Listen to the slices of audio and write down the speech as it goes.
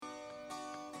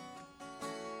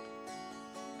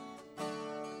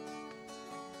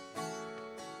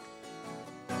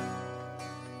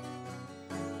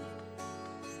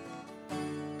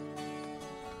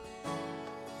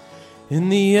In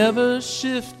the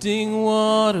ever-shifting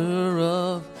water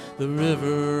of the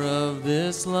river of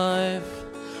this life,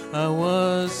 I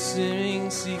was swimming,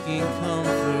 seeking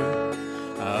comfort.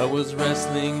 I was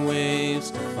wrestling waves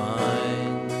to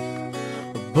find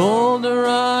a boulder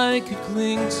I could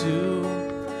cling to,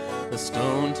 a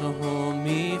stone to hold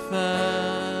me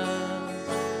fast,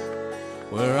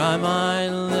 where I might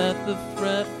let the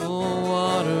fretful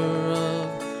water of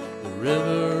the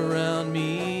river around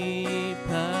me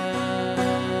pass.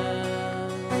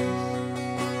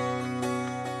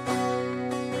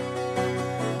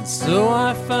 And so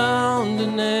I found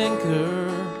an anchor,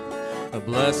 a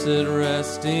blessed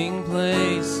resting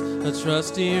place, a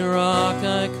trusty rock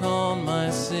I called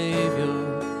my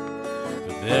Savior,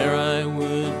 for there I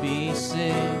would be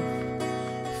safe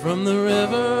from the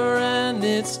river and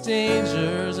its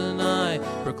dangers, and I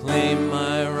proclaim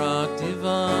my rock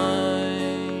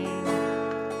divine,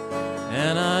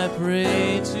 and I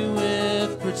pray to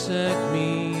it, protect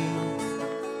me,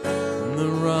 and the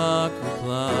rock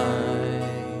replied,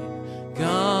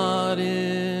 God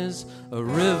is a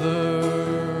river,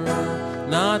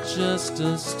 not just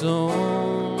a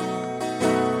stone.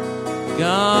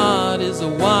 God is a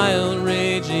wild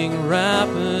raging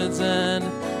rapids and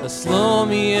a slow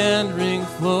meandering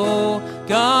flow.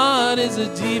 God is a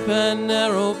deep and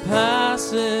narrow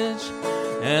passage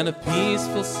and a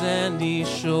peaceful sandy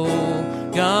shore.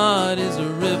 God is a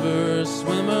river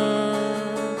swimmer,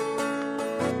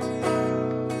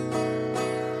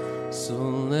 so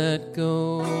let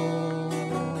go.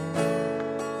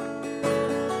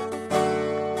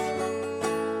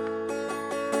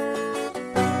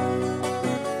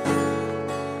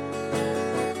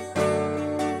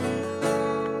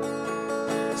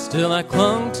 Still I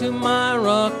clung to my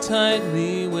rock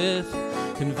tightly with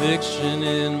conviction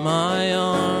in my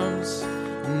arms,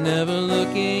 never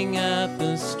looking at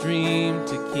the stream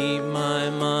to keep my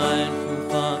mind from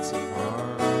thoughts of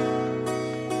harm.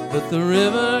 But the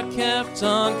river kept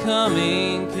on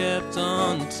coming, kept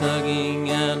on tugging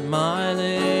at my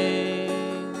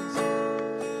legs,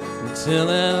 until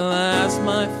at last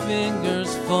my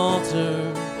fingers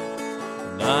faltered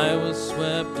and I was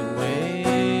swept away.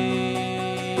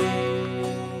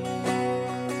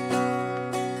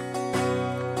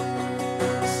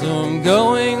 So I'm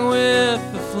going with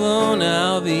the flow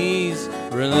now, these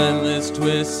relentless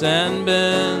twists and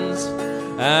bends,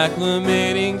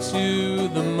 acclimating to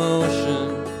the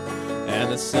motion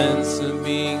and a sense of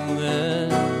being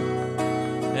led.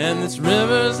 And this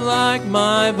river's like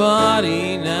my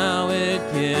body now, it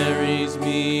carries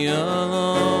me along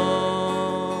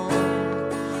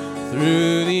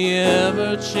through the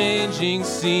ever-changing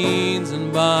scenes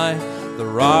and by the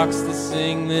rocks that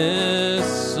sing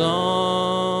this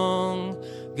song.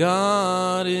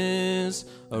 God is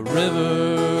a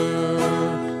river,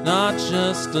 not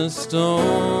just a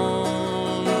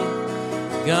stone.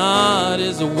 God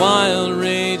is a wild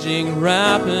raging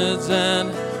rapids and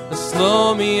a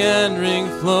slow meandering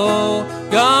flow.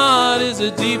 God is a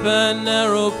deep and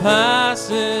narrow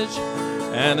passage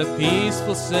and a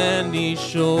peaceful sandy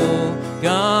shore.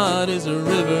 God is a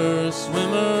river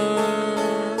swimmer,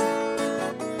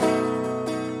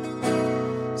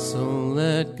 so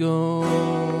let go.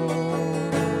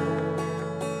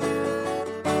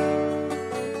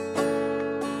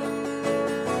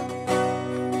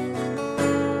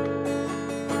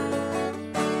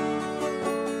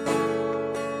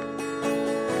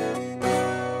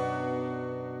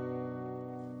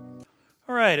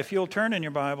 All right, if you'll turn in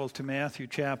your Bibles to Matthew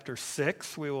chapter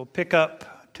 6, we will pick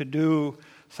up to do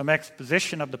some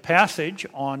exposition of the passage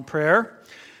on prayer.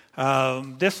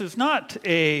 This is not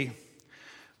a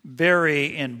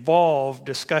very involved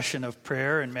discussion of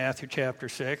prayer in Matthew chapter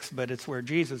 6, but it's where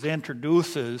Jesus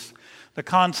introduces the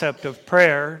concept of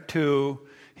prayer to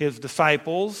his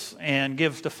disciples and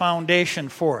gives the foundation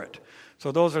for it.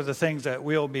 So those are the things that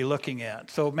we'll be looking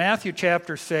at. So Matthew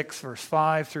chapter 6, verse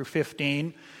 5 through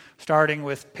 15, starting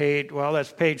with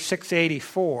that's page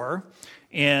 684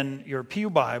 in your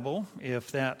Pew Bible,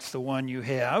 if that's the one you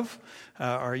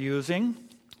are using.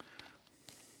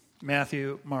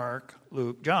 Matthew, Mark,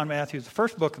 Luke, John. Matthew is the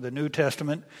first book of the New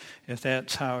Testament, if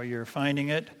that's how you're finding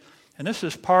it. And this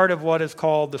is part of what is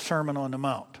called the Sermon on the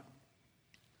Mount.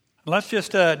 Let's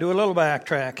just do a little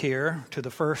backtrack here to the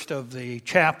first of the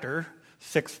chapter,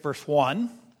 6 verse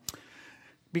 1.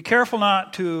 Be careful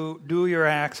not to do your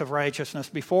acts of righteousness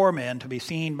before men to be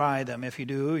seen by them. If you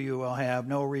do, you will have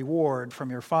no reward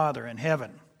from your Father in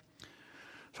heaven.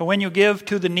 So when you give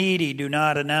to the needy, do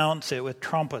not announce it with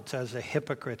trumpets as the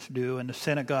hypocrites do in the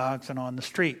synagogues and on the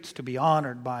streets to be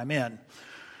honored by men.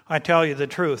 I tell you the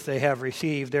truth, they have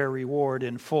received their reward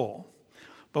in full.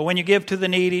 But when you give to the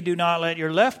needy, do not let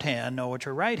your left hand know what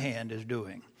your right hand is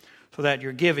doing, so that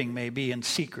your giving may be in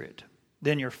secret.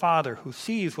 Then your Father who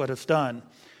sees what is done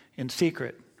in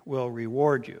secret will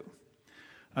reward you.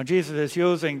 Now Jesus is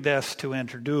using this to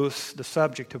introduce the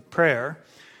subject of prayer.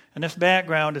 And this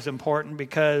background is important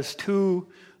because to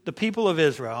the people of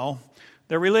Israel,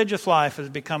 their religious life has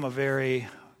become a very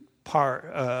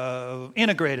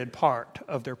integrated part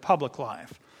of their public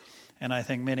life. And I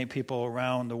think many people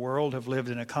around the world have lived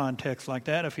in a context like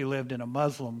that. If you lived in a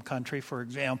Muslim country, for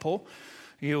example,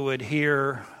 you would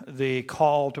hear the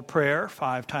call to prayer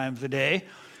 5 times a day,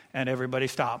 and everybody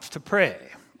stops to pray.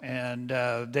 And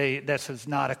this is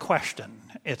not a question.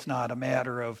 It's not a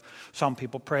matter of some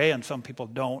people pray and some people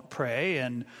don't pray.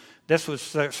 And this was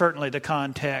certainly the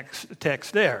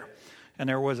text there. And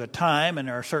there was a time, and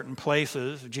there are certain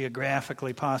places,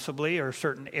 geographically possibly, or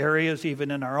certain areas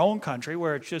even in our own country,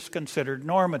 where it's just considered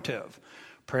normative.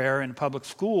 Prayer in public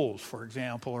schools, for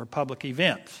example, or public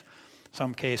events.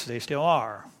 Some cases they still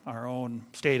are. Our own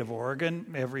state of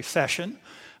Oregon, every session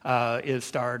is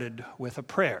started with a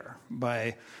prayer,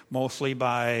 mostly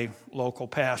by local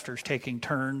pastors taking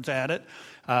turns at it.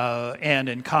 And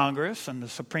in Congress and the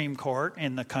Supreme Court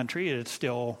in the country, it's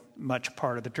still much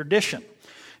part of the tradition.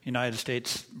 United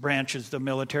States branches, the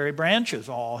military branches,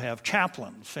 all have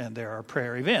chaplains, and there are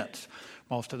prayer events.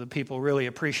 Most of the people really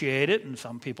appreciate it, and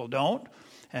some people don't.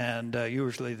 And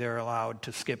usually they're allowed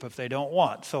to skip if they don't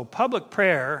want. So public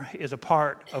prayer is a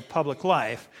part of public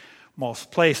life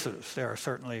most places. There are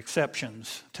certainly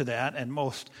exceptions to that, and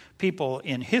most people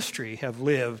in history have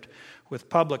lived with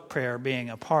public prayer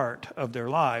being a part of their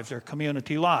lives, their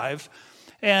community lives.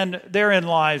 And therein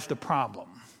lies the problem.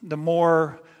 The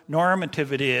more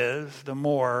normative it is, the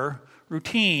more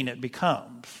routine it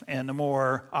becomes, and the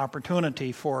more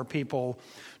opportunity for people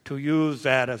to use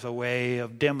that as a way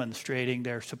of demonstrating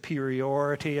their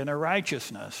superiority and their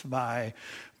righteousness by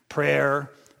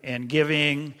prayer and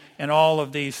giving and all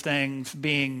of these things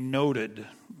being noted.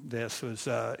 This was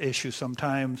an issue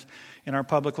sometimes in our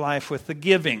public life with the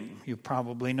giving. You've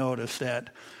probably noticed that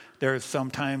there's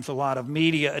sometimes a lot of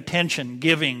media attention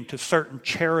giving to certain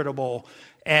charitable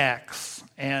acts.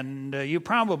 And you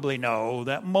probably know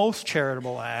that most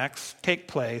charitable acts take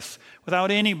place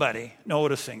without anybody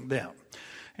noticing them.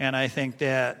 And I think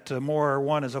that the more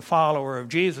one is a follower of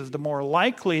Jesus, the more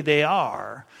likely they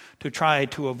are to try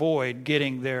to avoid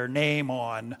getting their name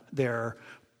on their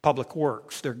public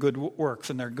works, their good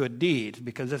works and their good deeds,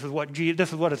 because this is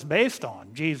what it's based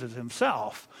on. Jesus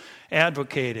himself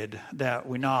advocated that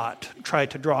we not try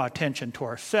to draw attention to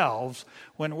ourselves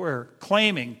when we're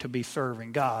claiming to be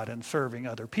serving God and serving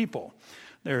other people.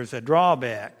 There's a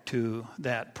drawback to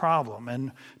that problem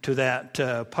and to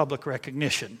that public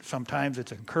recognition. Sometimes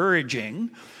it's encouraging,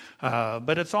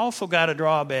 but it's also got a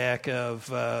drawback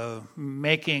of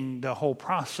making the whole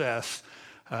process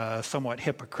somewhat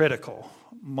hypocritical.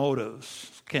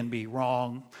 Motives can be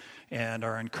wrong and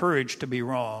are encouraged to be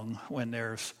wrong when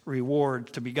there's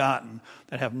rewards to be gotten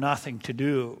that have nothing to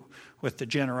do with the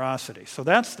generosity. So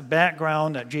that's the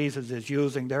background that Jesus is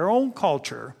using. Their own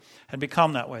culture had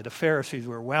become that way. The Pharisees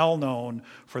were well known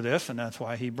for this, and that's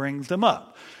why he brings them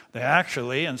up. They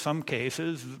actually, in some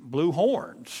cases, blew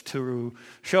horns to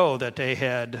show that they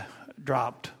had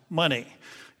dropped money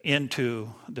into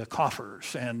the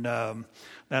coffers. And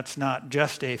that's not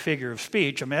just a figure of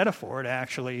speech, a metaphor. It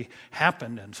actually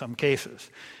happened in some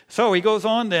cases. So he goes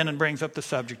on then and brings up the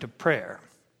subject of prayer.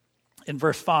 In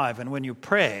verse 5, and when you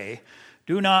pray,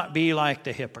 do not be like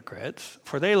the hypocrites,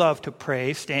 for they love to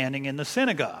pray standing in the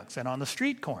synagogues and on the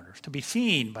street corners to be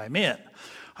seen by men.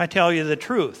 I tell you the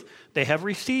truth, they have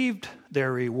received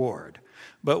their reward.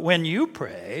 But when you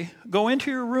pray, go into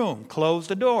your room, close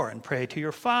the door, and pray to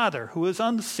your Father who is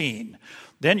unseen.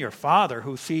 Then your Father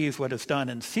who sees what is done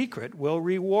in secret will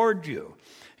reward you.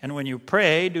 And when you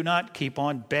pray, do not keep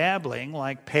on babbling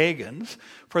like pagans,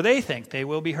 for they think they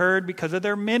will be heard because of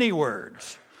their many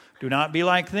words. Do not be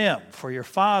like them, for your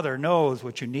Father knows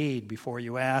what you need before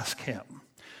you ask him.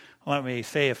 Let me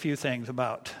say a few things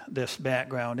about this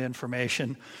background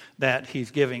information that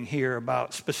he's giving here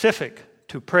about specific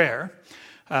to prayer.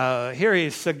 Here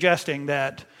he's suggesting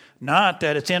that not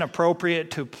that it's inappropriate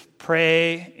to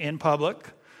pray in public,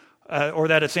 or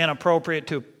that it's inappropriate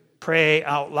to pray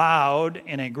out loud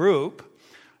in a group,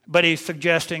 but he's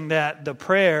suggesting that the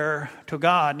prayer to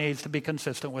God needs to be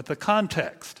consistent with the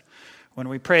context. When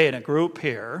we pray in a group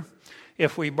here,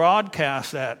 if we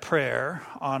broadcast that prayer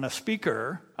on a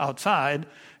speaker outside,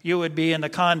 you would be in the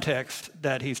context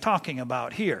that he's talking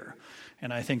about here.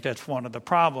 And I think that's one of the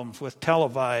problems with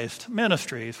televised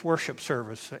ministries, worship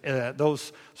service,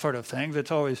 those sort of things.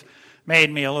 It's always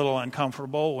made me a little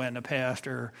uncomfortable when the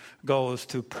pastor goes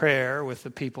to prayer with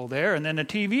the people there and then the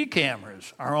TV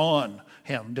cameras are on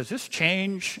him. Does this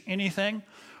change anything?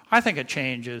 I think it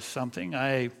changes something.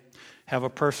 I have a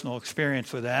personal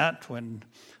experience with that. When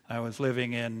I was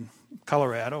living in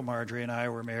Colorado, Marjorie and I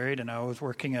were married, and I was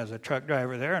working as a truck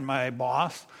driver there, and my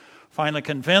boss finally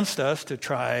convinced us to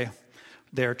try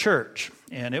their church.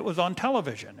 And it was on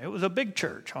television. It was a big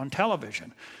church on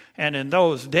television. And in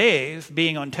those days,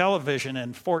 being on television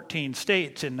in 14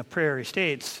 states in the prairie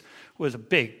states was a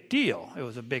big deal. It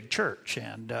was a big church,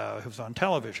 and it was on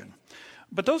television.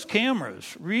 But those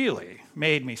cameras really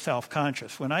made me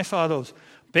self-conscious. When I saw those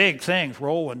big things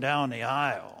rolling down the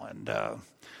aisle, and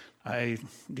I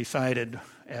decided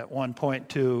at one point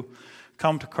to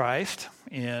come to Christ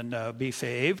and be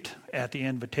saved at the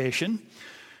invitation.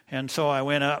 And so I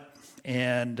went up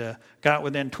and got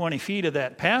within 20 feet of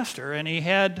that pastor, and he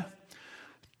had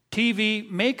TV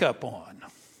makeup on.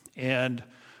 And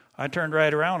I turned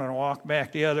right around and walked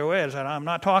back the other way. I said, I'm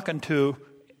not talking to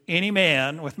any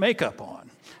man with makeup on.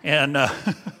 And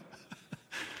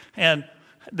and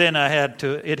then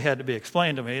it had to be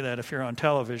explained to me that if you're on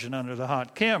television under the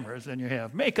hot cameras, then you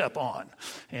have makeup on.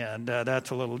 And that's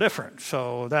a little different.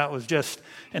 So that was just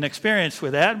an experience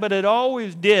with that. But it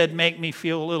always did make me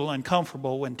feel a little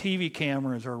uncomfortable when TV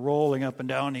cameras are rolling up and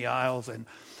down the aisles and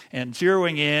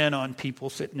zeroing in on people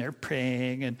sitting there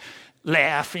praying and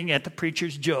laughing at the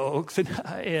preacher's jokes.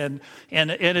 And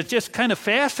it's just kind of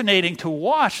fascinating to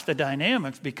watch the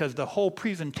dynamics because the whole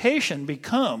presentation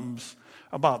becomes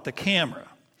about the camera.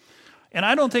 And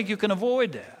I don't think you can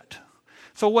avoid that.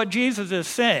 So what Jesus is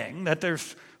saying, that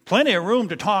there's plenty of room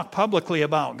to talk publicly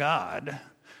about God,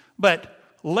 but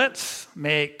let's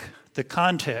make the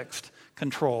context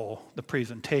control the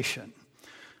presentation.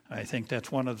 I think that's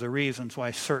one of the reasons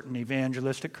why certain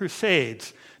evangelistic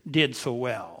crusades did so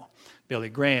well. Billy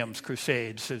Graham's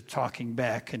crusades, talking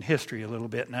back in history a little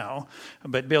bit now,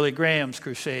 but Billy Graham's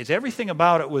crusades, everything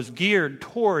about it was geared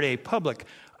toward a public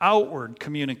outward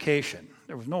communication.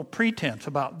 There was no pretense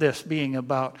about this being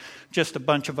about just a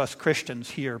bunch of us Christians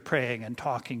here praying and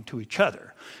talking to each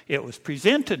other. It was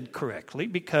presented correctly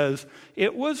because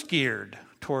it was geared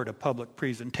toward a public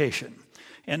presentation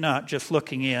and not just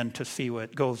looking in to see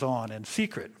what goes on in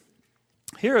secret.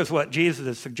 Here is what Jesus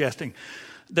is suggesting.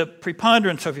 The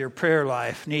preponderance of your prayer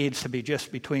life needs to be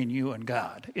just between you and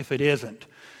God. If it isn't,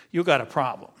 you've got a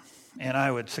problem. And I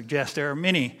would suggest there are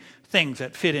many things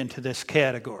that fit into this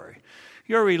category.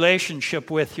 Your relationship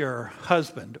with your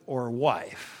husband or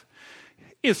wife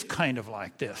is kind of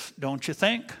like this, don't you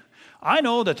think? I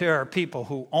know that there are people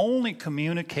who only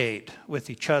communicate with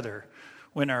each other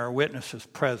when there are witnesses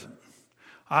present.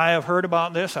 I have heard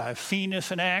about this. I've seen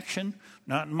this in action,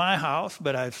 not in my house,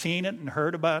 but I've seen it and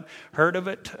heard of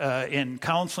it in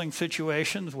counseling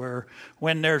situations where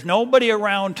when there's nobody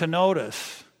around to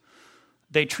notice,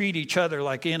 they treat each other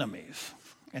like enemies.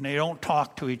 And they don't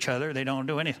talk to each other. They don't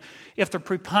do anything. If the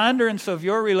preponderance of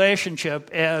your relationship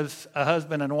as a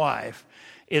husband and wife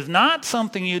is not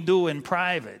something you do in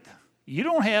private, you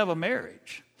don't have a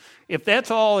marriage. If that's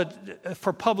all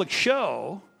for public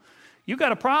show, you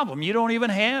got a problem. You don't even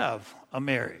have a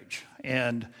marriage.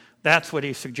 And that's what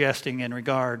he's suggesting in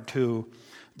regard to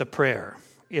the prayer.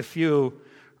 If you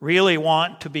really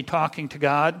want to be talking to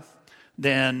God,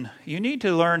 then you need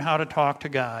to learn how to talk to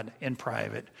God in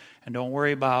private. And don't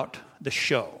worry about the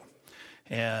show.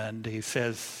 And he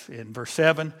says in verse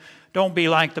 7, don't be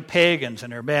like the pagans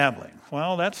and their babbling.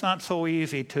 Well, that's not so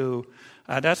easy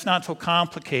that's not so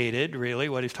complicated, really,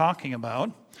 what he's talking about.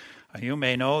 You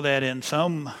may know that in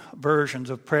some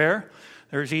versions of prayer,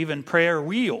 there's even prayer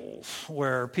wheels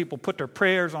where people put their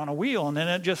prayers on a wheel and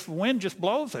then wind just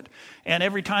blows it. And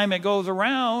every time it goes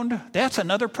around, that's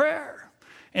another prayer.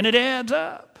 And it adds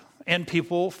up. And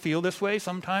people feel this way.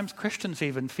 Sometimes Christians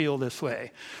even feel this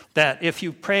way. That if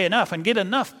you pray enough and get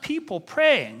enough people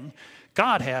praying,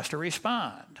 God has to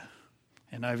respond.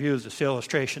 And I've used this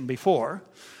illustration before,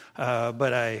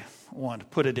 but I want to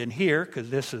put it in here because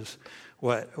this is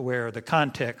where the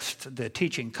context, the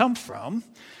teaching comes from.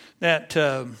 That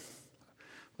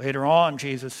later on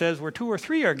Jesus says, where 2 or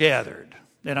 3 are gathered,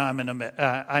 then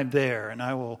I'm there and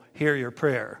I will hear your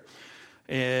prayer.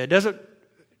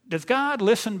 Does God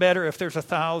listen better if there's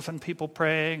 1,000 people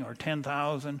praying or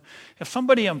 10,000? If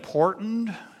somebody important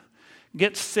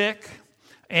gets sick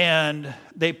and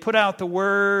they put out the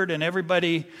word and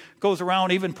everybody goes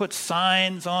around, even puts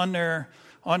signs on their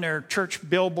church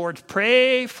billboards,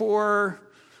 pray for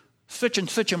such and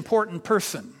such important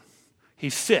person.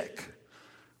 He's sick.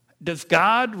 does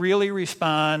God really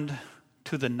respond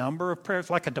to the number of prayers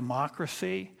like a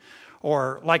democracy?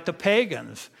 Or like the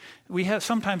pagans, we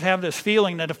sometimes have this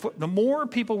feeling that if the more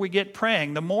people we get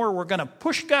praying, the more we're going to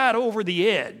push God over the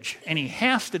edge. And he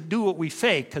has to do what we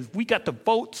say because we got the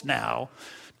votes now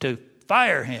to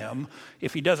fire him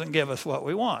if he doesn't give us what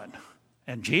we want.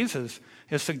 And Jesus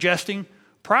is suggesting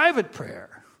private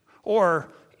prayer. Or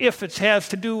if it has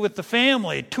to do with the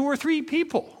family, 2 or 3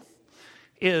 people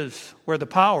is where the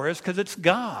power is, because it's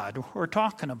God we're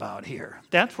talking about here.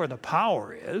 That's where the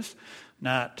power is,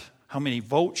 not how many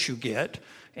votes you get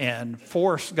and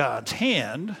force God's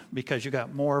hand because you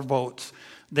got more votes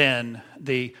than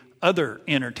the other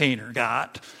entertainer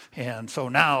got. And so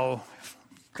now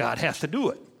God has to do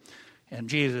it. And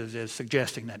Jesus is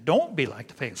suggesting that don't be like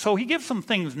the pagans. So he gives some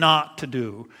things not to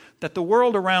do that the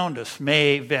world around us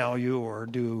may value or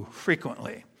do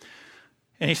frequently.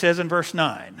 And he says in verse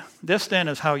 9, "This then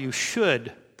is how you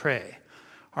should pray.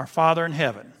 Our Father in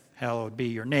heaven, hallowed be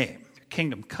your name. Your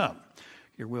kingdom come.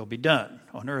 Your will be done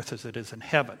on earth as it is in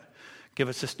heaven. Give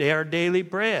us this day our daily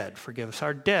bread. Forgive us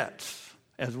our debts,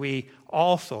 as we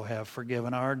also have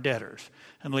forgiven our debtors.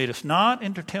 And lead us not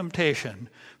into temptation,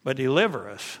 but deliver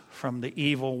us from the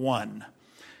evil one."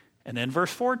 And then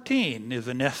verse 14 is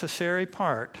a necessary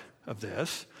part of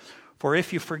this. "For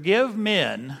if you forgive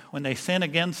men when they sin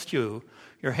against you,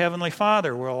 your heavenly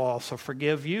Father will also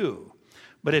forgive you.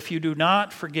 But if you do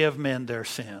not forgive men their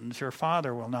sins, your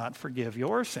Father will not forgive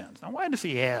your sins." Now, why does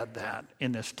he add that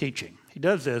in this teaching? He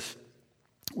does this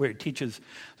where he teaches,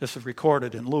 this is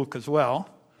recorded in Luke as well.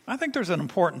 I think there's an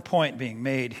important point being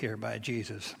made here by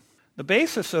Jesus. The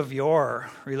basis of your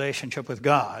relationship with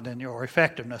God and your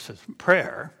effectiveness as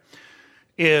prayer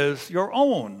is your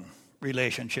own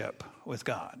relationship with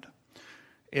God.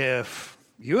 If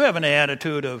you have an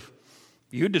attitude of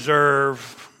you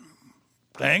deserve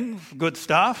things, good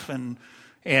stuff, and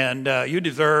you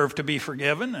deserve to be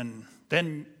forgiven, and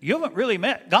then you haven't really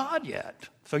met God yet.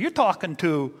 So you're talking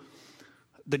to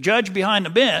the judge behind the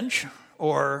bench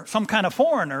or some kind of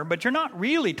foreigner, but you're not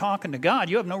really talking to God.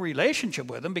 You have no relationship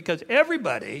with him, because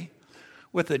everybody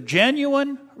with a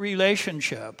genuine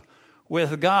relationship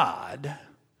with God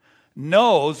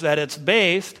knows that it's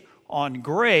based on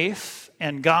grace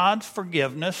and God's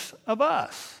forgiveness of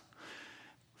us.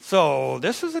 So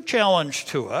this is a challenge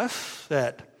to us,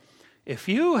 that if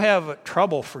you have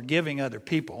trouble forgiving other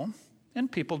people,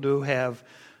 and people do have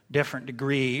different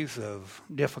degrees of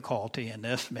difficulty in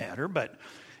this matter, but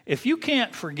if you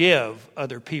can't forgive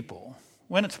other people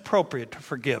when it's appropriate to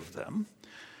forgive them,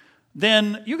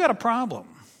 then you got a problem.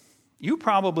 You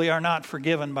probably are not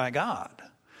forgiven by God.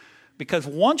 Because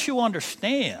once you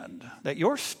understand that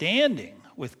your standing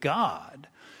with God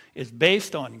is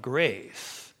based on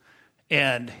grace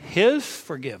and his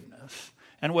forgiveness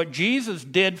and what Jesus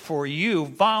did for you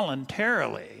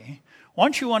voluntarily,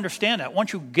 once you understand that,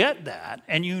 once you get that,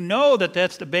 and you know that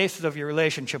that's the basis of your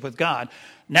relationship with God,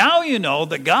 now you know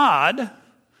the God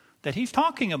that he's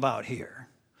talking about here.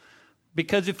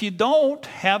 Because if you don't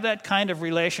have that kind of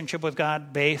relationship with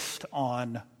God based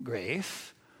on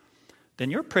grace, then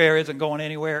your prayer isn't going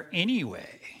anywhere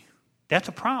anyway. That's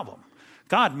a problem.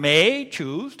 God may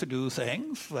choose to do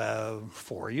things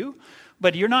for you,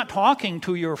 but you're not talking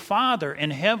to your Father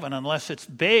in heaven unless it's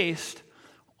based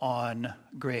on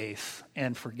grace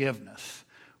and forgiveness.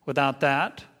 Without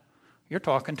that, you're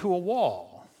talking to a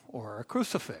wall or a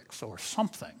crucifix or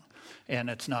something, and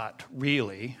it's not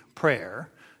really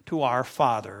prayer to our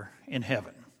Father in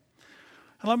heaven.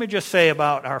 And let me just say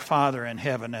about our Father in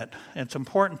heaven that it's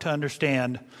important to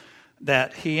understand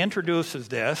that he introduces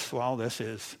this, well, this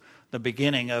is the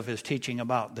beginning of his teaching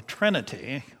about the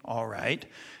Trinity, all right.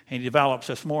 And he develops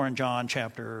this more in John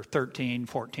chapter 13,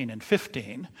 14, and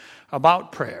 15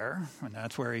 about prayer. And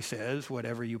that's where he says,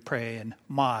 whatever you pray in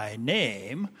my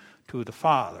name to the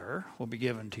Father will be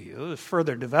given to you. There's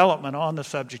further development on the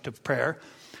subject of prayer.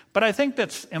 But I think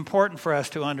that's important for us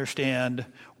to understand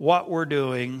what we're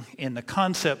doing in the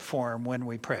concept form when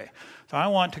we pray. So I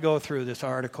want to go through this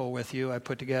article with you. I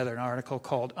put together an article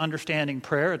called Understanding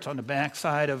Prayer. It's on the back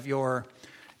side of your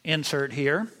insert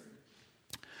here.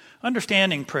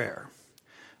 Understanding prayer.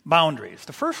 Boundaries.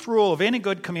 The first rule of any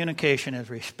good communication is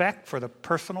respect for the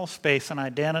personal space and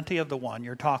identity of the one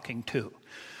you're talking to.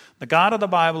 The God of the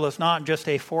Bible is not just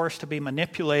a force to be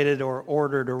manipulated or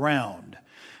ordered around.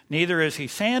 Neither is he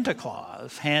Santa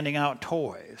Claus handing out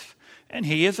toys. And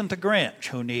he isn't the Grinch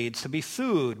who needs to be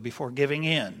soothed before giving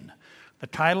in. The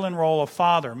title and role of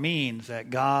Father means that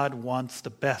God wants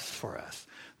the best for us,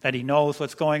 that he knows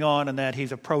what's going on and that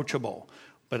he's approachable.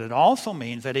 But it also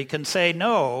means that he can say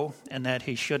no and that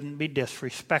he shouldn't be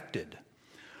disrespected.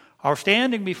 Our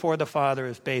standing before the Father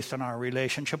is based on our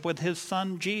relationship with his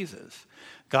Son, Jesus.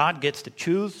 God gets to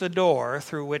choose the door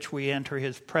through which we enter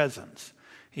his presence.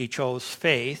 He chose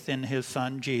faith in his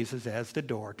Son, Jesus, as the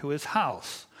door to his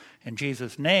house. And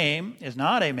Jesus' name is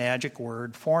not a magic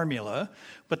word formula,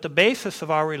 but the basis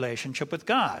of our relationship with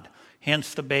God,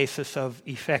 hence the basis of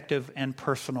effective and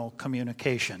personal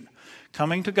communication.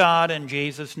 Coming to God in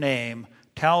Jesus' name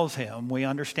tells him we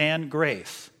understand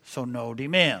grace, so no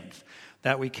demands,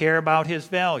 that we care about his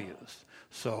values,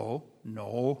 so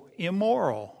no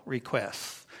immoral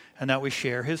requests, and that we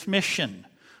share his mission,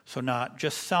 so not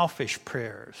just selfish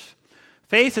prayers.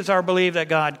 Faith is our belief that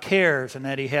God cares and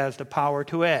that he has the power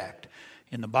to act.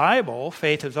 In the Bible,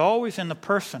 faith is always in the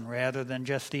person rather than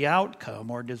just the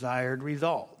outcome or desired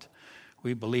result.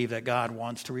 We believe that God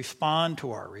wants to respond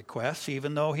to our requests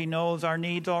even though he knows our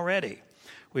needs already.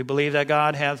 We believe that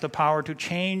God has the power to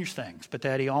change things, but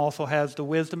that he also has the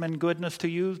wisdom and goodness to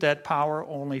use that power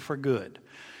only for good.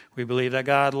 We believe that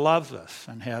God loves us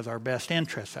and has our best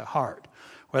interests at heart.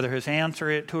 Whether his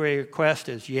answer to a request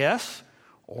is yes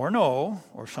or no,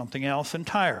 or something else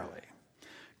entirely.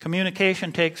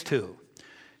 Communication takes two.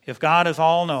 If God is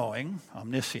all-knowing,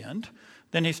 omniscient,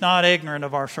 then he's not ignorant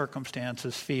of our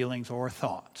circumstances, feelings, or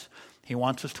thoughts. He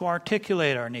wants us to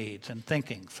articulate our needs and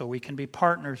thinking so we can be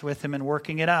partners with him in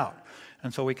working it out,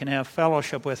 and so we can have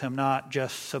fellowship with him, not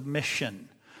just submission.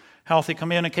 Healthy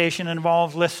communication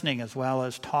involves listening as well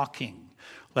as talking,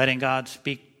 letting God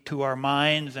speak to our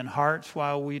minds and hearts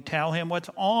while we tell him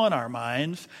what's on our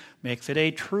minds makes it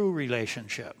a true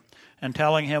relationship. And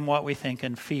telling him what we think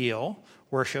and feel,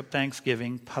 worship,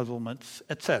 thanksgiving, puzzlements,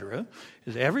 etc.,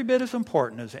 is every bit as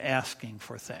important as asking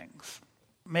for things.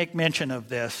 Make mention of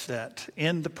this, that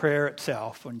in the prayer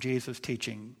itself, when Jesus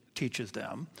teaches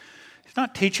them, he's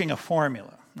not teaching a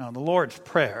formula. Now, the Lord's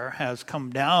Prayer has come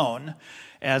down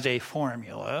as a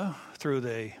formula through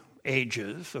the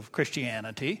ages of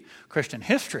Christianity, Christian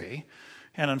history,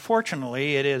 and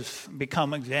unfortunately it has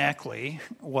become exactly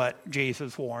what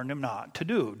Jesus warned him not to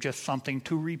do, just something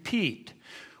to repeat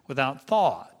without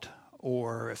thought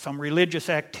or some religious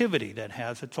activity that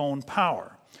has its own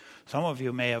power. Some of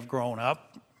you may have grown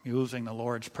up using the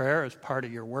Lord's Prayer as part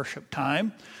of your worship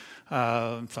time.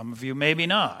 Some of you maybe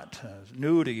not. It's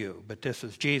new to you, but this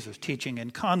is Jesus teaching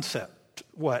in concept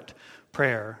what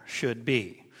prayer should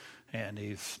be. And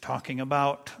he's talking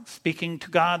about speaking to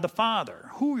God the Father,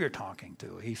 who you're talking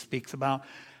to. He speaks about,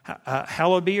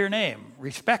 hallowed be your name,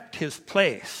 respect his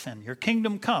place, and your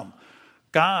kingdom come.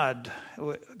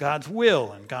 God's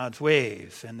will and God's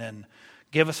ways, and then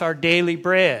give us our daily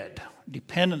bread,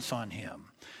 dependence on him,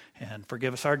 and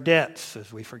forgive us our debts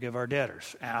as we forgive our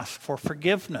debtors. Ask for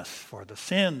forgiveness for the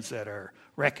sins that are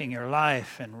wrecking your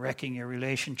life and wrecking your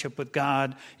relationship with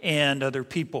God and other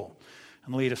people.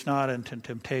 And lead us not into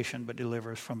temptation, but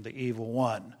deliver us from the evil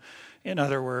one. In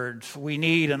other words, we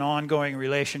need an ongoing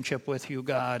relationship with you,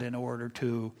 God, in order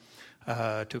to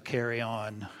carry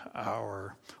on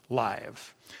our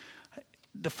lives.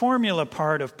 The formula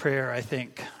part of prayer, I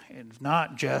think, is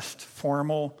not just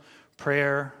formal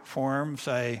prayer forms.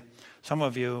 Some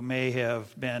of you may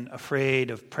have been afraid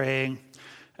of praying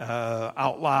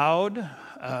out loud,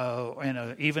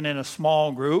 even in a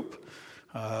small group.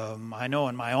 I know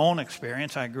in my own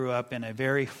experience, I grew up in a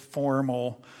very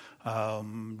formal,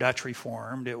 Dutch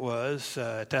Reformed. It was,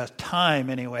 at that time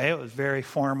anyway, it was very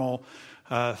formal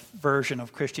version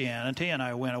of Christianity, and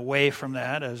I went away from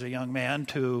that as a young man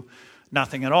to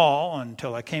nothing at all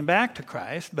until I came back to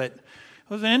Christ. But it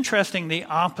was interesting, the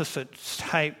opposite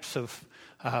types of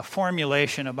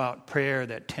formulation about prayer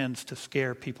that tends to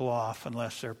scare people off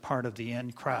unless they're part of the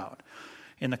in crowd.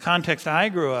 In the context I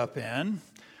grew up in,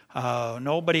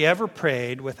 nobody ever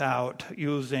prayed without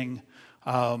using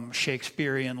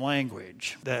Shakespearean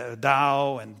language, the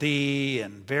thou and thee,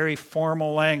 and very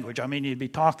formal language. I mean, you'd be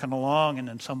talking along, and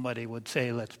then somebody would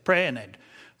say, "Let's pray," and they'd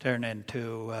turn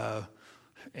into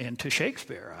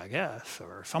Shakespeare, I guess,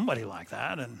 or somebody like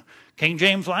that, and King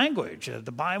James language,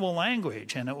 the Bible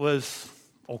language, and it was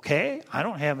okay. I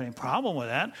don't have any problem with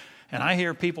that, and I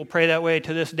hear people pray that way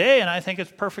to this day, and I think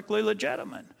it's perfectly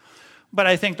legitimate. But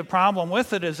I think the problem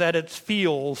with it is that it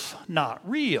feels not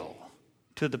real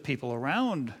to the people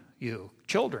around you,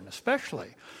 children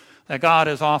especially. That God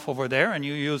is off over there and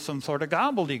you use some sort of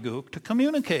gobbledygook to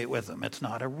communicate with them. It's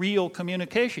not a real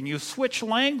communication. You switch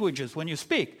languages when you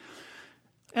speak.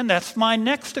 And that's my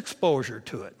next exposure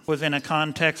to it. It was in a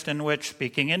context in which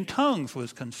speaking in tongues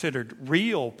was considered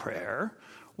real prayer,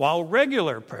 while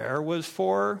regular prayer was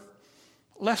for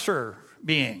lesser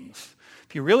beings.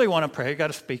 If you really want to pray, you've got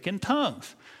to speak in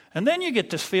tongues. And then you get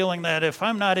this feeling that if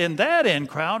I'm not in that in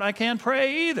crowd, I can't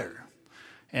pray either.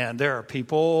 And there are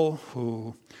people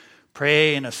who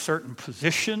pray in a certain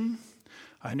position.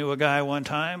 I knew a guy one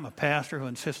time, a pastor, who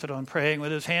insisted on praying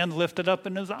with his hands lifted up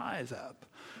and his eyes up.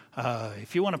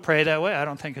 If you want to pray that way, I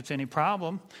don't think it's any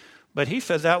problem. But he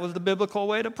says that was the biblical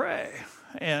way to pray.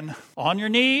 And on your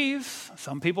knees,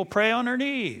 some people pray on their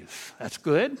knees. That's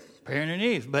good, pray on your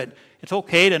knees. But it's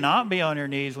okay to not be on your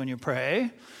knees when you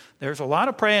pray. There's a lot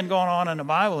of praying going on in the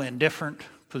Bible in different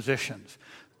positions.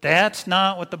 That's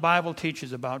not what the Bible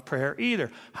teaches about prayer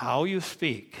either. How you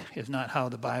speak is not how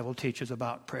the Bible teaches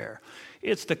about prayer.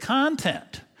 It's the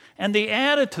content and the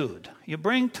attitude you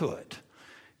bring to it.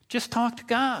 Just talk to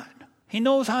God. He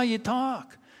knows how you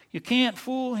talk. You can't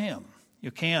fool him.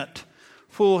 You can't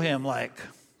fool him like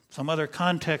some other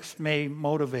context may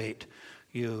motivate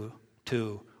you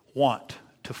to want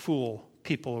to fool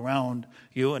people around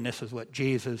you, and this is what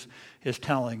Jesus is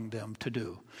telling them to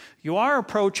do. You are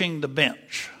approaching the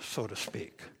bench, so to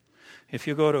speak. If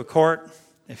you go to a court,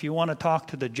 if you want to talk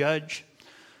to the judge,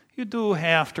 you do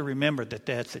have to remember that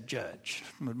that's a judge.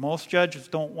 But most judges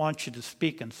don't want you to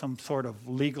speak in some sort of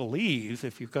legalese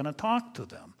if you're going to talk to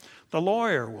them. The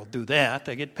lawyer will do that.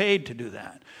 They get paid to do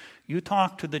that. You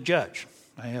talk to the judge.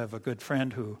 I have a good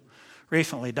friend who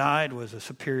recently died, was a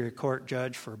Superior Court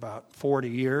judge for about 40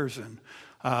 years,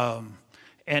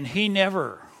 and he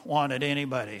never wanted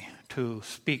anybody to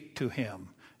speak to him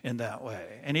in that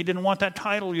way. And he didn't want that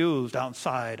title used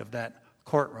outside of that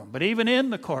courtroom, but even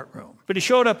in the courtroom. But he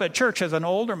showed up at church as an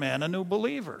older man, a new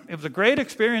believer. It was a great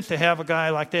experience to have a guy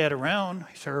like that around.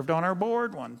 He served on our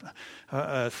board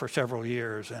for several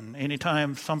years, and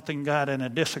anytime something got in a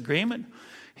disagreement,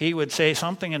 he would say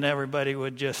something and everybody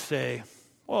would just say,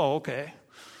 "Oh, okay,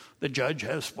 the judge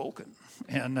has spoken."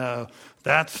 And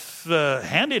that's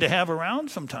handy to have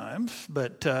around sometimes,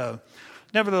 but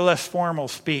nevertheless, formal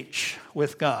speech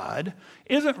with God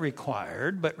isn't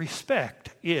required, but respect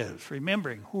is,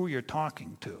 remembering who you're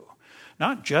talking to.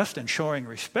 Not just in showing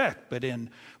respect, but in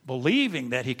believing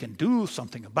that he can do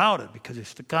something about it, because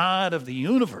he's the God of the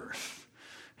universe.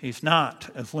 He's not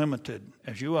as limited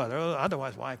as you are.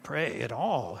 Otherwise, why pray at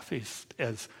all if he's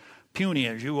as puny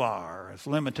as you are, as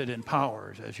limited in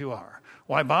powers as you are?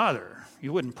 Why bother?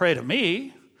 You wouldn't pray to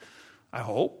me, I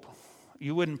hope.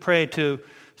 You wouldn't pray to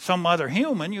some other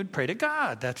human, you'd pray to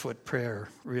God. That's what prayer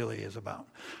really is about.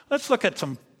 Let's look at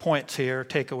some points here,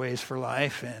 takeaways for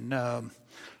life, and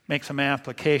make some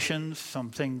applications, some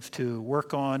things to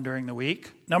work on during the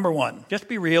week. Number one, just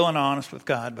be real and honest with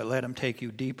God, but let him take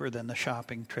you deeper than the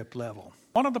shopping trip level.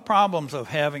 One of the problems of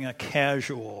having a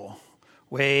casual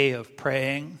way of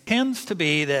praying tends to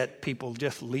be that people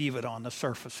just leave it on the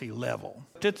surfacey level.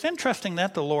 It's interesting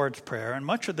that the Lord's Prayer and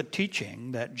much of the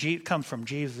teaching that comes from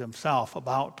Jesus himself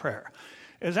about prayer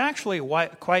is actually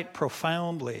quite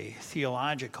profoundly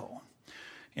theological.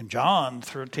 In John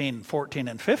 13, 14,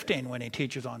 and 15, when he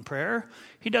teaches on prayer,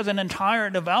 he does an entire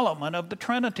development of the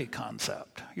Trinity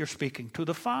concept. You're speaking to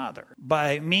the Father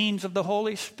by means of the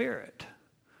Holy Spirit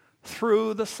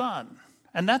through the Son.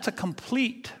 And that's a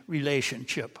complete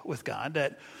relationship with God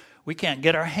that we can't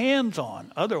get our hands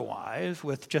on otherwise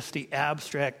with just the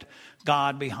abstract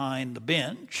God behind the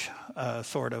bench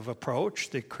sort of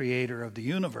approach, the creator of the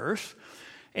universe.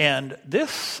 And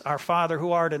this, our Father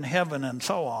who art in heaven, and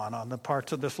so on the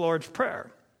parts of this Lord's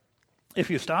Prayer. If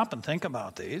you stop and think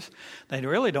about these, they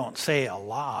really don't say a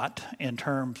lot in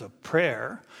terms of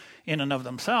prayer in and of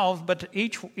themselves, but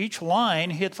each line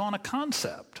hits on a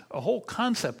concept, a whole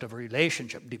concept of a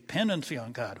relationship, dependency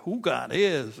on God, who God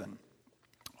is, and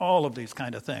all of these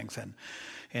kind of things.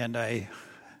 And I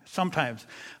sometimes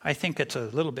think it's a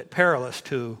little bit perilous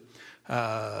to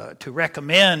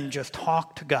recommend just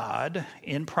talk to God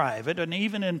in private and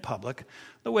even in public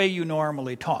the way you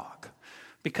normally talk,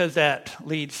 because that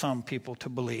leads some people to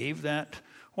believe that,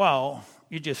 well,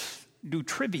 you just do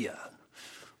trivia.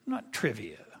 Not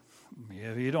trivia.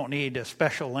 You don't need a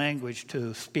special language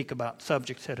to speak about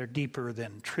subjects that are deeper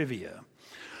than trivia.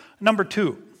 Number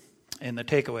two, in the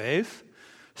takeaways,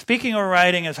 speaking or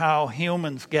writing is how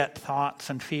humans get thoughts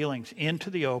and feelings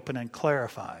into the open and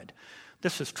clarified.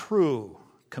 This is true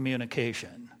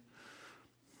communication.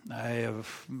 I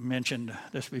have mentioned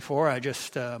this before.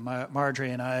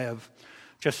 Marjorie and I have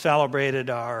just celebrated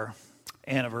our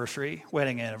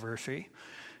wedding anniversary,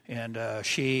 and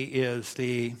she is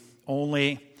the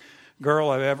only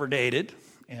girl I've ever dated,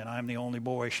 and I'm the only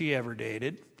boy she ever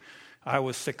dated. I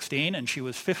was 16 and she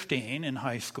was 15 in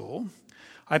high school.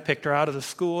 I picked her out of the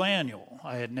school annual.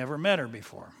 I had never met her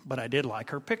before, but I did like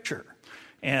her picture.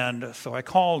 And so I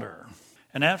called her.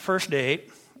 And that first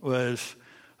date was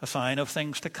a sign of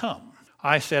things to come.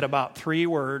 I said about 3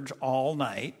 words all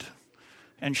night,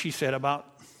 and she said about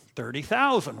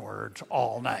 30,000 words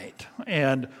all night.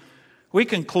 And we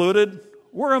concluded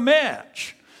we're a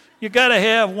match. You got to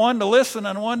have one to listen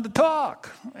and one to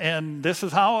talk. And this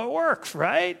is how it works,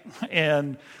 right?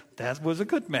 And that was a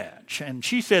good match. And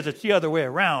she says it's the other way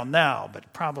around now,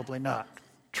 but probably not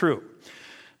true.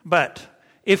 But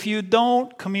if you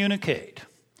don't communicate,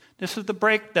 this is the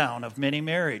breakdown of many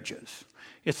marriages.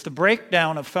 It's the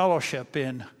breakdown of fellowship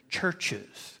in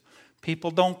churches.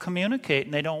 People don't communicate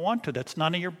and they don't want to. That's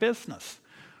none of your business.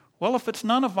 Well, if it's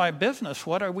none of my business,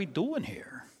 what are we doing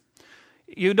here?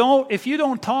 If you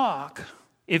don't talk,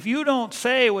 if you don't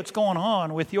say what's going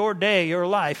on with your day, your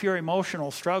life, your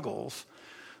emotional struggles,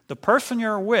 the person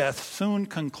you're with soon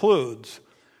concludes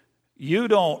you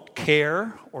don't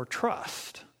care or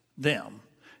trust them.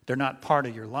 They're not part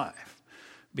of your life.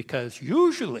 Because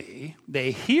usually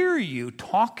they hear you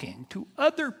talking to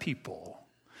other people.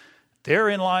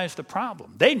 Therein lies the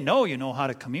problem. They know you know how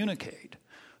to communicate.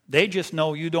 They just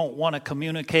know you don't want to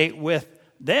communicate with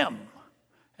them.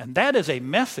 And that is a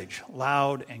message,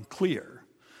 loud and clear.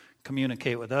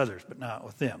 Communicate with others, but not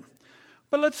with them.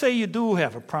 But let's say you do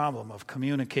have a problem of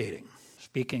communicating.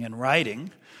 Speaking and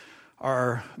writing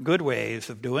are good ways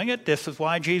of doing it. This is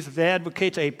why Jesus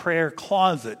advocates a prayer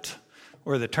closet,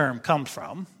 where the term comes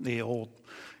from. The old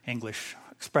English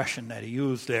expression that he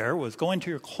used there was go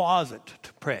into your closet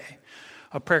to pray.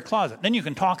 A prayer closet. Then you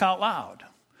can talk out loud.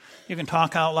 You can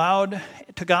talk out loud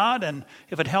to God, and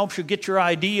if it helps you get your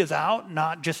ideas out,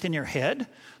 not just in your head,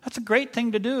 that's a great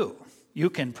thing to do. You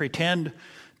can pretend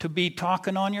to be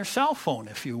talking on your cell phone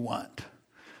if you want.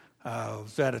 I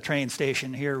was at a train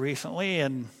station here recently,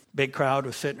 and a big crowd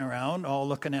was sitting around all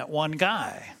looking at one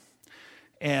guy.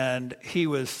 And he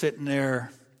was sitting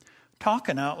there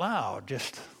talking out loud,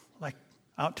 just like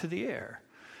out to the air.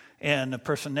 And the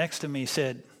person next to me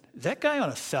said, "Is that guy on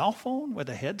a cell phone with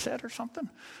a headset or something?"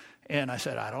 And I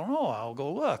said, "I don't know, I'll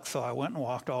go look." So I went and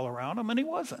walked all around him, and he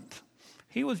wasn't.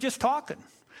 He was just talking.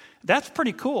 That's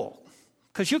pretty cool,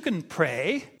 because you can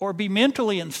pray or be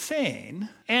mentally insane,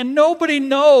 and nobody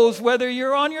knows whether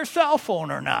you're on your cell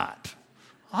phone or not.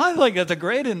 I think it's a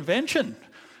great invention.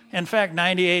 In fact,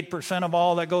 98% of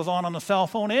all that goes on the cell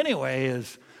phone anyway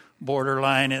is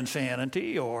borderline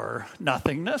insanity or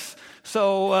nothingness.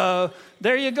 So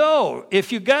there you go.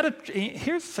 If you got it,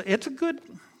 it's a good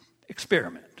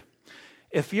experiment.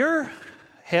 If you're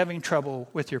having trouble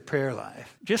with your prayer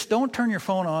life, just don't turn your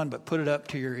phone on, but put it up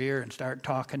to your ear and start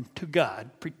talking to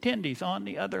God. Pretend he's on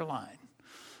the other line,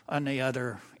 on the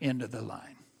other end of the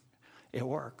line. It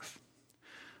works.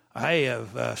 I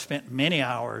have spent many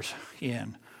hours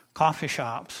in coffee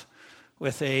shops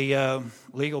with a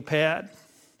legal pad,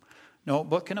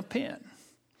 notebook, and a pen,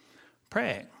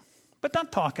 praying, but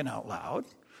not talking out loud,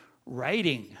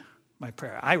 writing my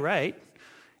prayer. I write,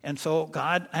 and so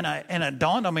God, and it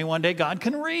dawned on me one day, God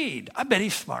can read. I bet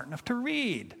he's smart enough to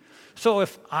read. So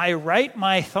if I write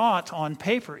my thoughts on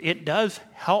paper, it does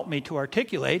help me to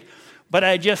articulate, but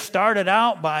I just started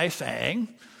out by saying,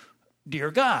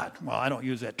 "Dear God." Well, I don't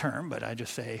use that term, but I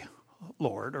just say,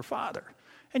 "Lord" or "Father."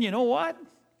 And you know what?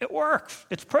 It works.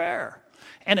 It's prayer.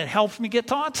 And it helps me get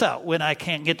thoughts out when I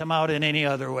can't get them out in any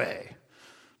other way.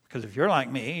 Because if you're like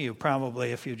me, you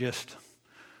probably, if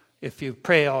you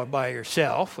pray all by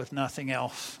yourself with nothing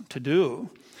else to do,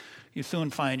 you soon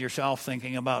find yourself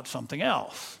thinking about something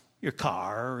else. Your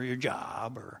car or your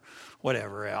job or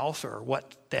whatever else, or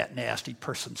what that nasty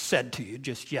person said to you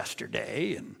just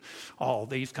yesterday, and all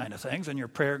these kind of things. And your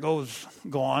prayer go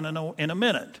on in a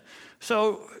minute.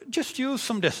 So just use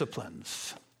some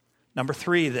disciplines. Number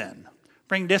 3 then,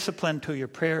 bring discipline to your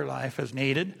prayer life as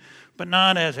needed, but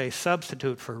not as a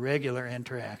substitute for regular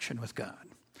interaction with God.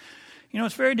 You know,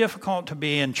 it's very difficult to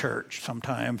be in church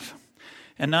sometimes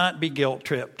and not be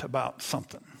guilt-tripped about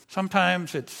something.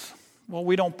 Sometimes it's, well,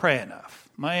 we don't pray enough.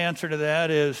 My answer to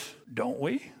that is, don't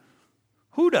we?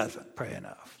 Who doesn't pray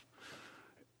enough?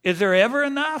 Is there ever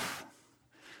enough?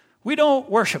 We don't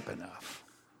worship enough.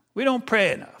 We don't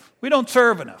pray enough. We don't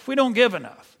serve enough. We don't give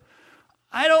enough.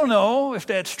 I don't know if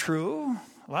that's true.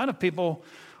 A lot of people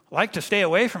like to stay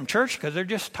away from church because they're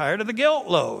just tired of the guilt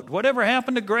load. Whatever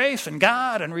happened to grace and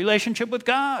God and relationship with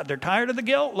God? They're tired of the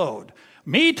guilt load.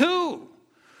 Me too.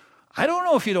 I don't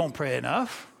know if you don't pray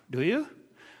enough, do you?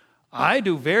 I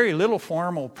do very little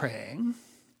formal praying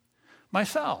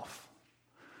myself.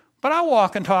 But I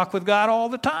walk and talk with God all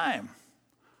the time.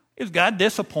 Is God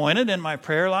disappointed in my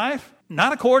prayer life?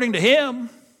 Not according to him.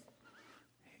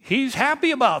 He's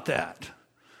happy about that.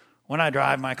 When I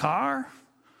drive my car,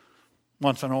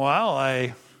 once in a while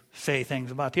I say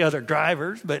things about the other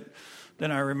drivers, but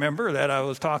then I remember that I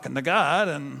was talking to God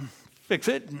and fix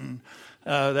it and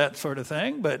that sort of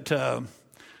thing. But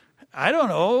I don't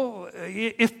know,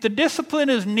 if the discipline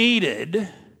is needed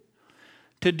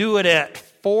to do it at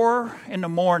 4 in the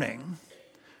morning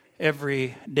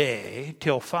every day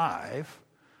till 5,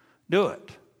 do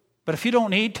it. But if you don't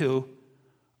need to,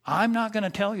 I'm not going to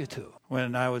tell you to.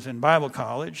 When I was in Bible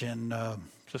college in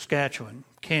Saskatchewan,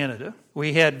 Canada,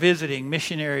 we had visiting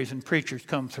missionaries and preachers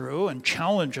come through and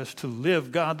challenge us to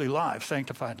live godly lives,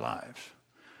 sanctified lives.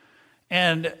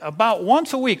 And about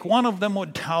once a week, one of them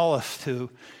would tell us to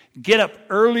get up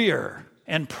earlier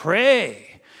and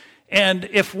pray. And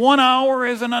if 1 hour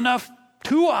isn't enough,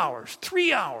 2 hours,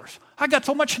 3 hours. I got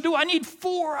so much to do, I need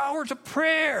 4 hours of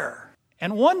prayer.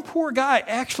 And one poor guy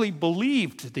actually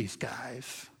believed these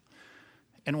guys.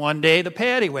 And one day the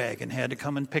paddy wagon had to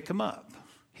come and pick him up.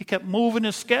 He kept moving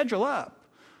his schedule up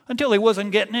until he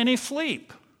wasn't getting any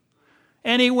sleep.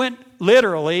 And he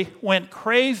literally went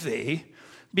crazy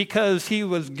because he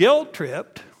was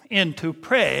guilt-tripped into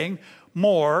praying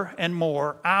more and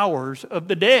more hours of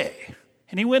the day.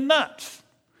 And he went nuts.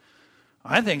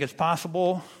 I think it's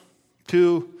possible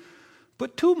to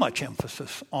put too much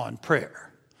emphasis on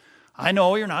prayer. I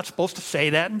know you're not supposed to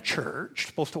say that in church. You're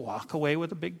supposed to walk away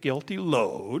with a big guilty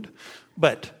load,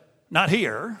 but not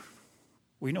here.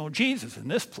 We know Jesus in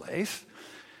this place.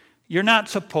 You're not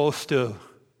supposed to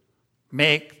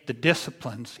make the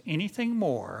disciplines anything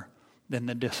more than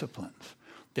the disciplines.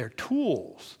 They're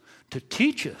tools to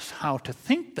teach us how to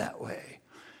think that way.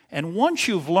 And once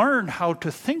you've learned how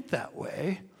to think that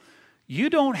way, you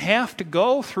don't have to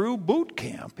go through boot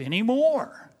camp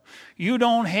anymore. You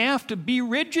don't have to be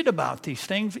rigid about these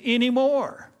things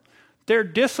anymore. They're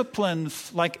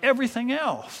disciplines like everything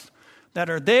else that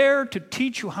are there to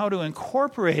teach you how to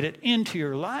incorporate it into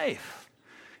your life.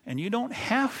 And you don't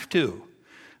have to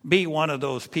be one of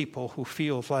those people who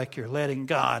feels like you're letting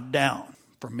God down.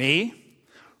 For me,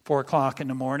 4 o'clock in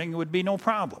the morning would be no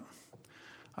problem.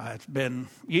 It's been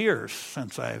years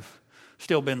since I've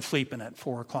still been sleeping at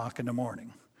 4 o'clock in the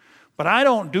morning. But I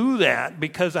don't do that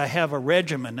because I have a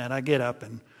regimen that I get up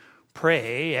and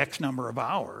pray X number of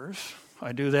hours.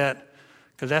 I do that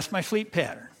because that's my sleep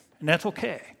pattern, and that's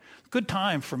okay. Good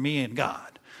time for me and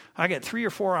God. I get 3 or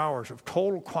 4 hours of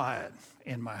total quiet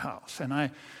in my house,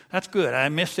 and that's good. I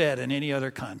miss that in any other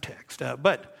context.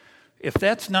 But if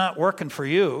that's not working for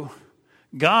you,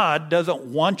 God doesn't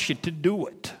want you to do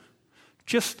it.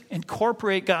 Just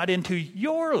incorporate God into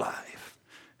your life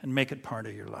and make it part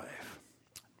of your life.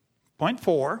 Point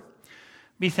 4,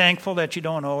 be thankful that you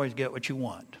don't always get what you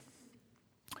want.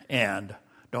 And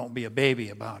don't be a baby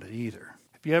about it either.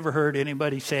 Have you ever heard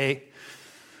anybody say,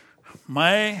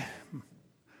 my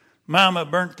mama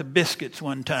burnt the biscuits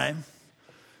one time,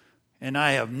 and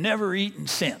I have never eaten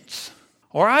since?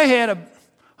 Or I had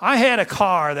a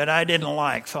car that I didn't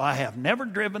like, so I have never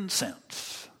driven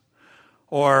since.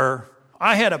 Or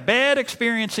I had a bad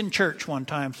experience in church one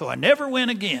time, so I never went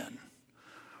again.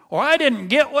 Or I didn't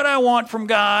get what I want from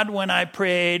God when I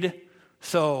prayed,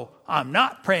 so I'm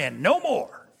not praying no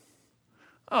more.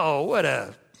 Oh, what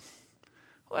a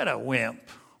wimp.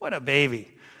 What a baby.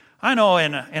 I know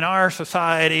in our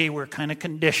society we're kind of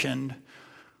conditioned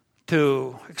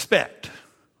to expect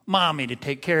mommy to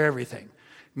take care of everything.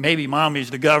 Maybe mommy's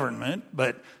the government,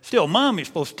 but still mommy's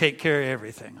supposed to take care of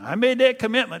everything. I made that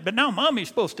commitment, but now mommy's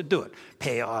supposed to do it.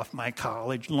 Pay off my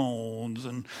college loans,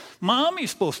 and mommy's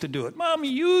supposed to do it. Mommy,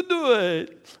 you do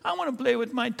it. I want to play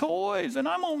with my toys, and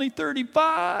I'm only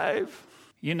 35.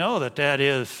 You know that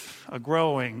is a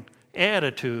growing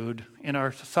attitude in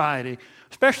our society,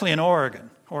 especially in Oregon.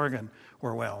 Oregon,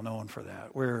 we're well known for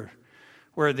that.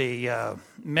 We're the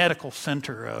medical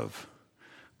center of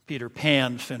Peter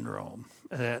Pan syndrome,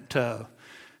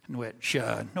 in which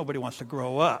nobody wants to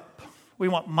grow up. We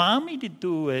want mommy to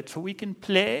do it so we can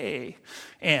play.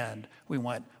 And we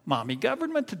want mommy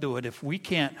government to do it if we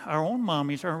can't. Our own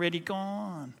mommies are already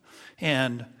gone.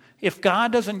 And if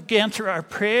God doesn't answer our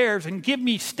prayers and give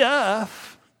me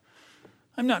stuff,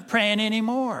 I'm not praying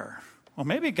anymore. Well,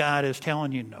 maybe God is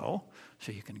telling you no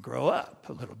so you can grow up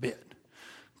a little bit.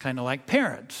 Kind of like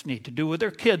parents need to do with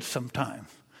their kids sometimes.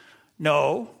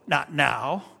 No, not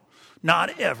now,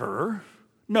 not ever,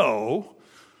 no.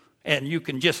 And you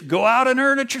can just go out and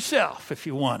earn it yourself if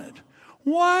you want it.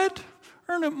 What?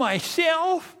 Earn it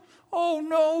myself? Oh,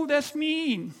 no, that's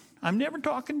mean. I'm never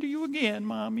talking to you again,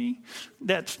 Mommy.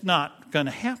 That's not going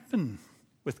to happen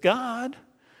with God.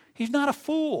 He's not a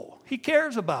fool. He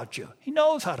cares about you. He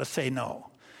knows how to say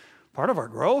no. Part of our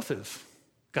growth is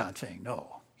God saying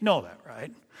no. You know that,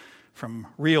 right? From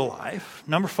real life.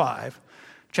 Number 5,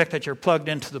 check that you're plugged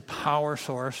into the power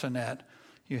source and that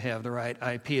you have the right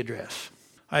IP address.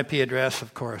 IP address,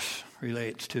 of course,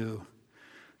 relates to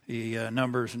the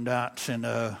numbers and dots in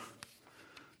a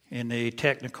in the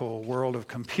technical world of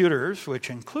computers, which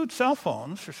includes cell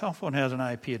phones. Your cell phone has an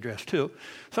IP address too.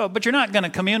 But you're not going to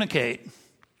communicate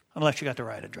unless you got the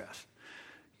right address.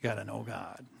 You got to know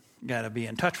God. You got to be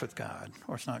in touch with God,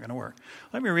 or it's not going to work.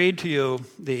 Let me read to you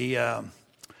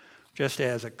just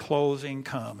as a closing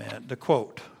comment, the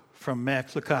quote from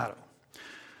Max Lucado.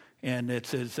 And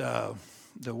it is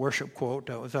the worship quote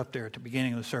that was up there at the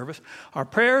beginning of the service. Our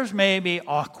prayers may be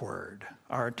awkward.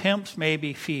 Our attempts may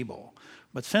be feeble.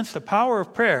 But since the power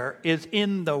of prayer is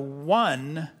in the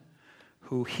one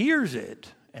who hears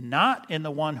it and not in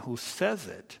the one who says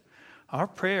it, our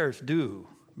prayers do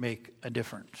make a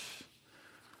difference.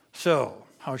 So,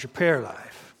 how's your prayer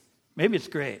life? Maybe it's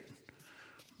great.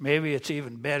 Maybe it's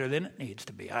even better than it needs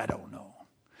to be. I don't know.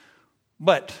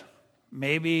 But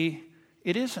maybe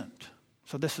it isn't.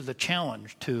 So this is a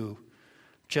challenge to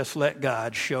just let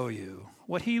God show you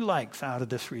what he likes out of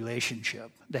this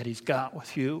relationship that he's got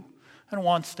with you and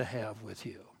wants to have with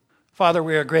you. Father,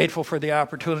 we are grateful for the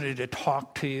opportunity to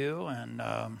talk to you, and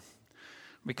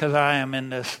because I am in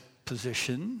this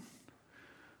position,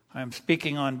 I am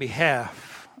speaking on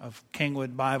behalf of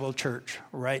Kingwood Bible Church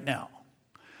right now.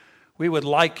 We would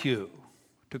like you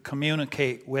to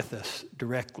communicate with us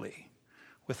directly,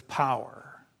 with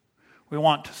power. We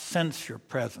want to sense your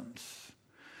presence.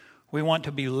 We want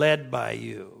to be led by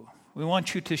you. We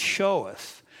want you to show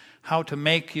us how to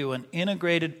make you an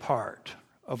integrated part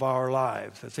of our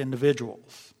lives as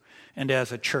individuals and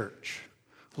as a church.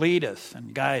 Lead us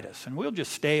and guide us, and we'll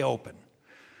just stay open.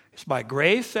 It's by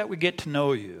grace that we get to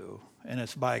know you, and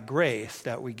it's by grace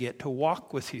that we get to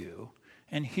walk with you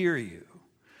and hear you.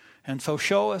 And so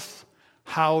show us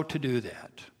how to do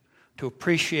that, to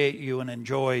appreciate you and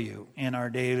enjoy you in our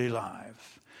daily lives.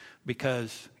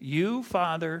 Because you,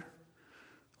 Father,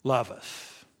 love us.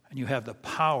 And you have the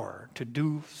power to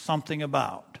do something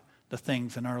about the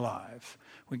things in our lives.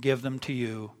 We give them to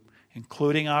you,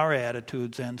 including our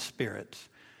attitudes and spirits.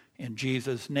 In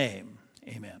Jesus' name,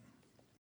 amen.